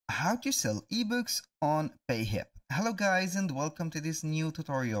how to sell ebooks on Payhip. Hello guys, and welcome to this new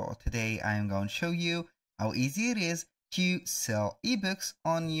tutorial. Today I am going to show you how easy it is to sell ebooks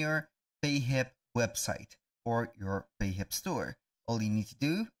on your Payhip website or your Payhip store. All you need to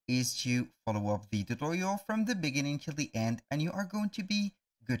do is to follow up the tutorial from the beginning till the end, and you are going to be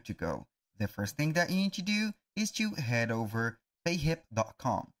good to go. The first thing that you need to do is to head over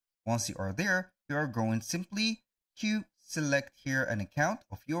payhip.com. Once you are there, you are going simply to select here an account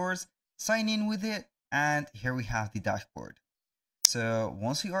of yours, sign in with it, and here we have the dashboard. So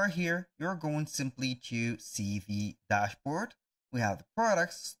once you are here, you're going simply to see the dashboard. We have the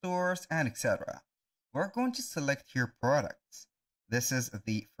products, stores, and etc. We're going to select here products. This is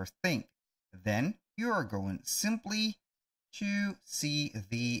the first thing. Then you are going simply to see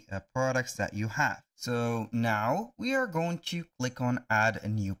the products that you have. So now we are going to click on add a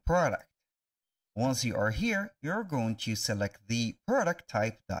new product. Once you are here, you're going to select the product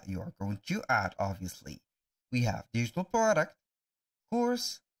type that you are going to add, obviously. We have digital product,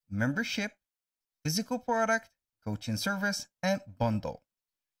 course, membership, physical product, coaching service, and bundle.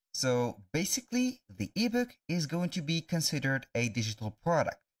 So basically, the ebook is going to be considered a digital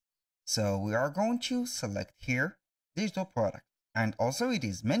product. So we are going to select here digital product. And also it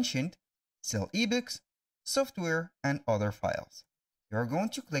is mentioned sell ebooks, software, and other files. You're going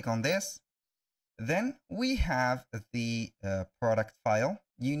to click on this. Then we have the product file.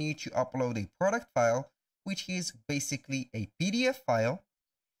 You need to upload a product file, which is basically a PDF file.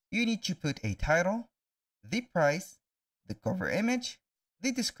 You need to put a title, the price, the cover image,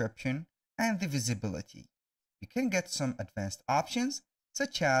 the description, and the visibility. You can get some advanced options,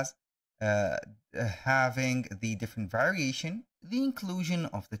 such as having the different variation, the inclusion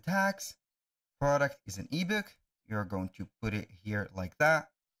of the tags. Product is an ebook. You're going to put it here like that.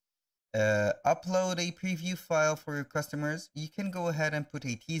 Upload a preview file for your customers. You can go ahead and put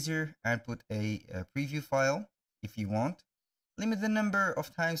a teaser and put a preview file if you want. Limit the number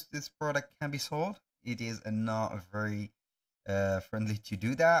of times this product can be sold. It is not very friendly to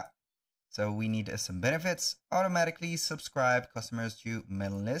do that. So we need some benefits. Automatically subscribe customers to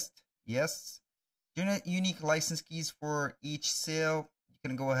mailing list. Yes. Unique license keys for each sale. You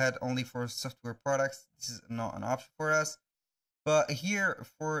can go ahead only for software products. This is not an option for us. But here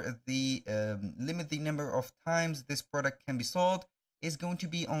for the limit the number of times this product can be sold is going to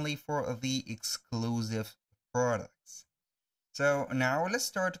be only for the exclusive products. So now let's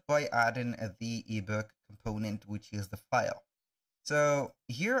start by adding the ebook component, which is the file. So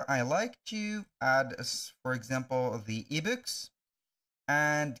here I like to add, for example, the ebooks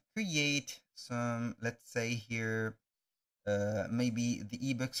and create some, let's say here, maybe the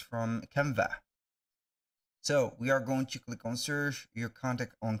ebooks from Canva. So we are going to click on search your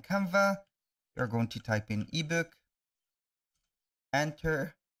contact on Canva. You're going to type in ebook,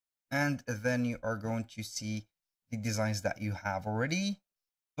 enter, and then you are going to see the designs that you have already.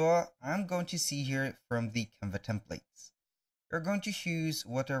 But I'm going to see here from the Canva templates. You're going to choose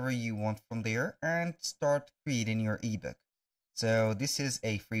whatever you want from there and start creating your ebook. So this is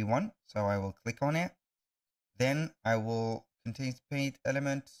a free one, so I will click on it. Then I will contains paid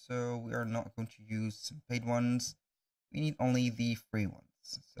element, so we are not going to use some paid ones. We need only the free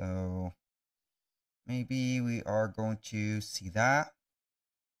ones. So maybe we are going to see that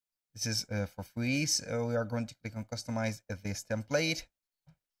this is for free, so we are going to click on customize this template.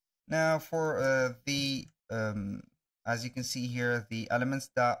 Now for the as you can see here, the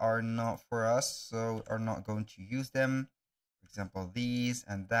elements that are not for us, so are not going to use them. For example, these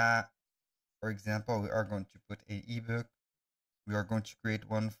and that. For example, we are going to put a ebook. We are going to create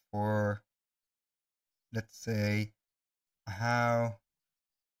one for, let's say, how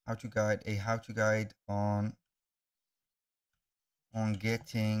to guide on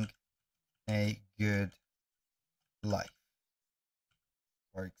getting a good life,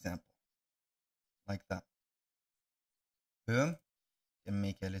 for example, like that. Boom. Can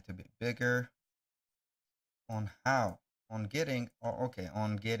make it a little bit bigger.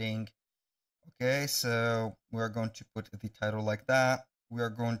 Okay, so we're going to put the title like that. We are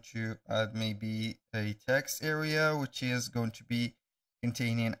going to add maybe a text area, which is going to be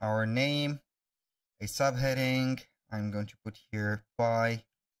containing our name, a subheading. I'm going to put here by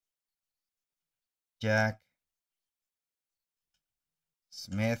Jack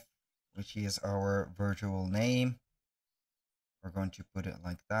Smith, which is our virtual name. We're going to put it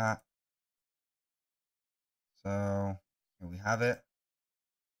like that. So here we have it.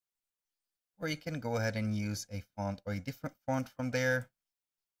 Or you can go ahead and use a font or a different font from there.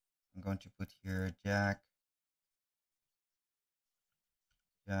 I'm going to put here Jack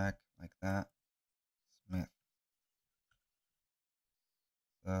like that, Smith.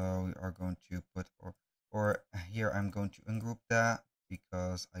 So we are going to put, or here I'm going to ungroup that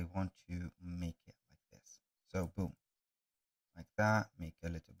because I want to make it like this. So boom, like that, make it a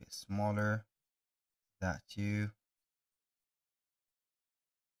little bit smaller, that too.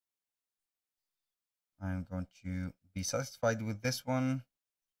 I'm going to be satisfied with this one.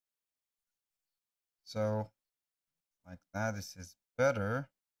 So like that, this is better.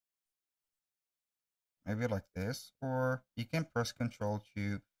 Maybe like this, or you can press Control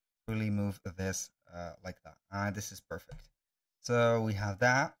to really move this like that. And this is perfect. So we have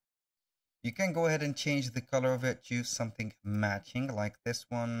that. You can go ahead and change the color of it to something matching like this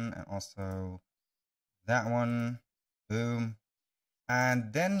one and also that one. Boom.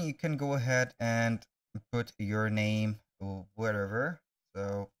 And then you can go ahead and put your name or whatever.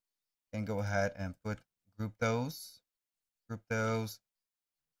 So you can go ahead and group those,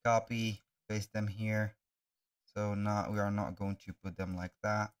 copy, paste them here. So we are not going to put them like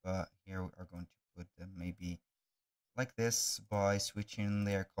that, but here we are going to put them maybe like this by switching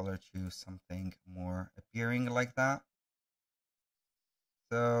their color to something more appearing like that.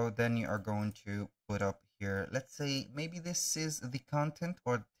 So then you are going to put up here, let's say maybe this is the content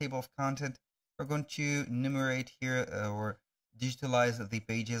or table of content. We're going to enumerate here or digitalize the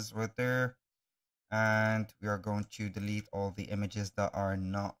pages right there. And we are going to delete all the images that are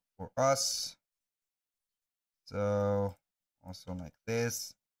not for us. So also like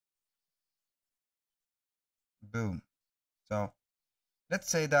this. Boom. So let's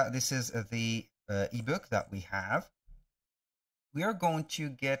say that this is the ebook that we have. We are going to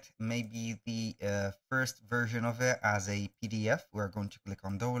get maybe the first version of it as a PDF. We're going to click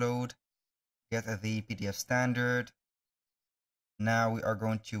on download, get the PDF standard. Now we are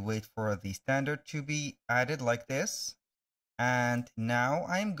going to wait for the standard to be added like this. And now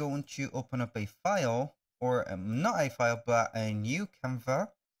I'm going to open up a file, or not a file, but a new Canva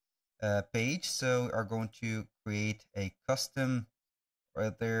page. So we are going to create a custom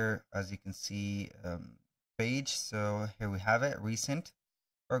right there, as you can see, page. So here we have it, recent.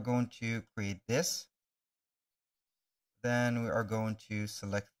 We're going to create this. Then we are going to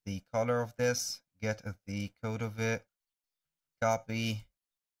select the color of this, get the code of it, copy,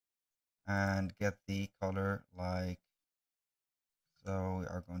 and get the color like so. We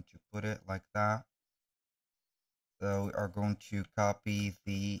are going to put it like that. So we are going to copy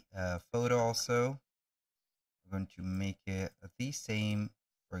the photo also. We're going to make it the same,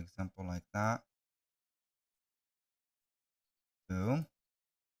 for example, like that. Boom.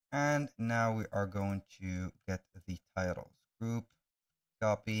 And now we are going to get the titles. Group,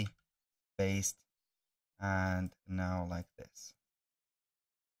 copy, paste, and now like this.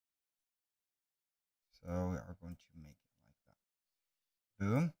 So we are going to make it like that.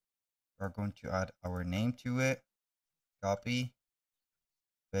 Boom. We are going to add our name to it. Copy,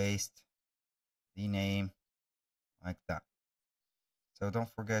 paste the name like that. So don't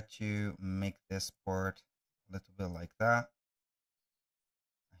forget to make this part a little bit like that.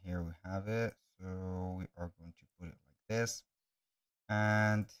 Here we have it. So we are going to put it like this.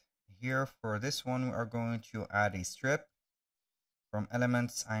 And here for this one, we are going to add a strip. From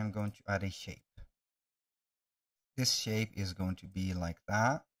elements, I am going to add a shape. This shape is going to be like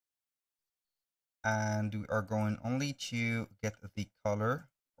that. And we are going only to get the color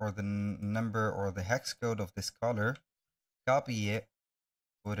or the number or the hex code of this color, copy it,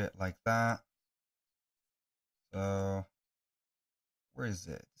 put it like that. So where is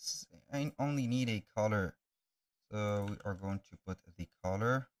it? I only need a color. So we are going to put the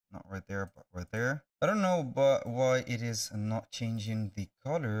color, not right there, but right there. I don't know but why it is not changing the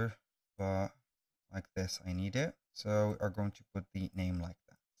color, but like this, I need it. So we are going to put the name like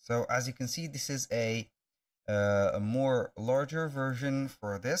that. So as you can see, this is a more larger version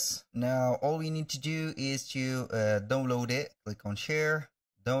for this. Now all we need to do is to download it. Click on share,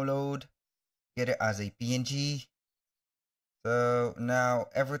 download, get it as a PNG. So now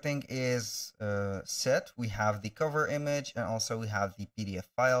everything is set. We have the cover image and also we have the PDF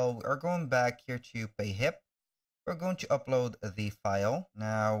file. We are going back here to Payhip. We're going to upload the file.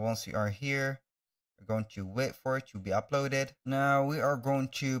 Now once we are here, we're going to wait for it to be uploaded. Now we are going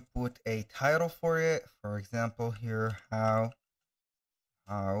to put a title for it. For example, here, how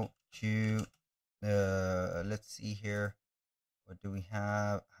to, let's see here. What do we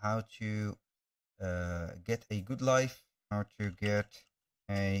have? How to get a good life. How to get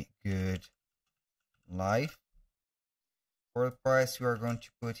a good life. For the price, we are going to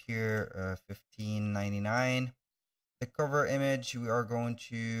put here $15.99. The cover image, we are going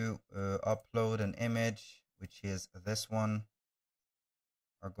to upload an image, which is this one.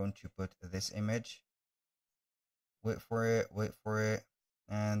 We are going to put this image. Wait for it, wait for it.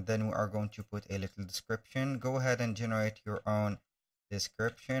 and then we are going to put a little description. Go ahead and generate your own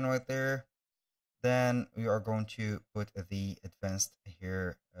description right there. Then we are going to put the advanced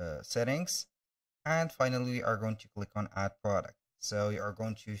here settings, and finally we are going to click on add product. So you are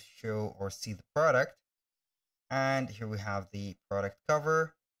going to show or see the product, and here we have the product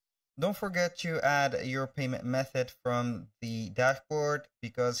cover. Don't forget to add your payment method from the dashboard,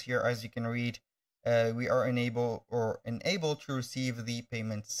 because here, as you can read, we are unable to receive the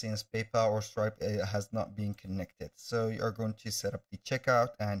payment since PayPal or Stripe has not been connected. So you are going to set up the checkout,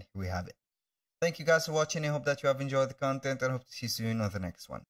 and here we have it. Thank you guys for watching. I hope that you have enjoyed the content, and hope to see you soon on the next one.